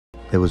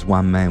There was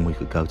one man we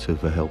could go to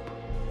for help.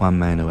 One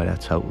man who had our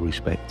total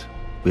respect.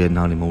 We had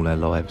known him all our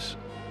lives.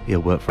 He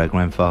had worked for our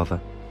grandfather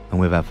and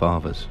with our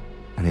fathers,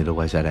 and he'd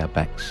always had our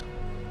backs.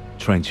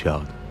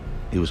 Trenchard.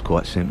 He was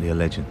quite simply a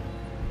legend.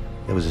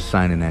 There was a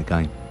saying in our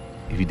game: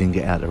 if you didn't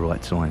get out at the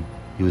right time,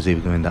 you was either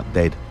going to end up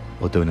dead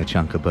or doing a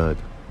chunk of bird.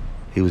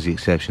 He was the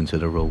exception to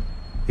the rule.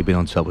 He'd been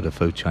on top of the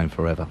food chain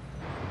forever.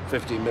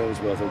 50 mils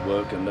worth of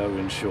work and no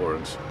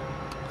insurance.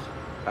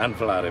 And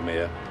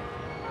Vladimir.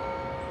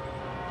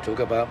 Talk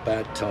about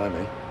bad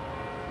timing.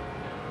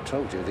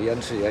 Told you, the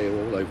NCA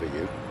are all over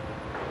you.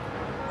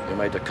 You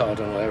made the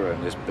cardinal error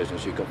in this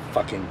business. You got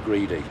fucking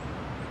greedy.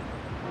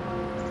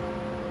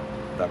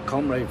 That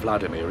comrade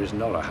Vladimir is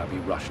not a happy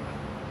Russian.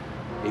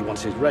 He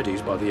wants his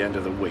readies by the end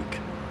of the week,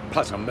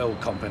 plus a mil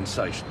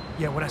compensation.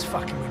 Yeah, well, that's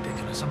fucking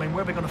ridiculous. I mean,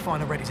 where are we going to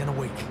find the readies in a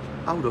week?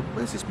 Hold on,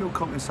 where's this mil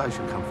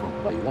compensation come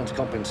from? Well, he wants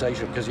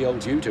compensation because he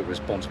holds you two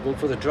responsible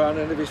for the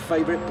drowning of his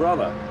favourite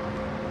brother.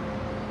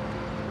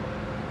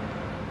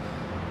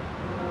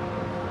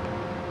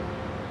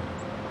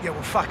 Yeah,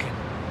 well, fuck him.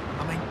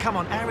 I mean, come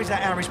on, how is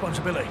that our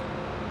responsibility?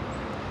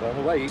 Well,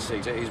 the way he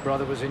sees it, his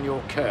brother was in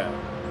your care.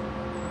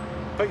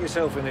 Put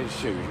yourself in his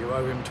shoes. You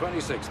owe him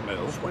 26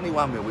 mil.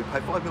 21 mil, we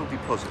pay 5 mil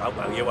deposit. Oh,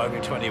 well, you owe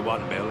him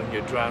 21 mil and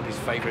you drowned his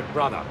favourite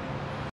brother.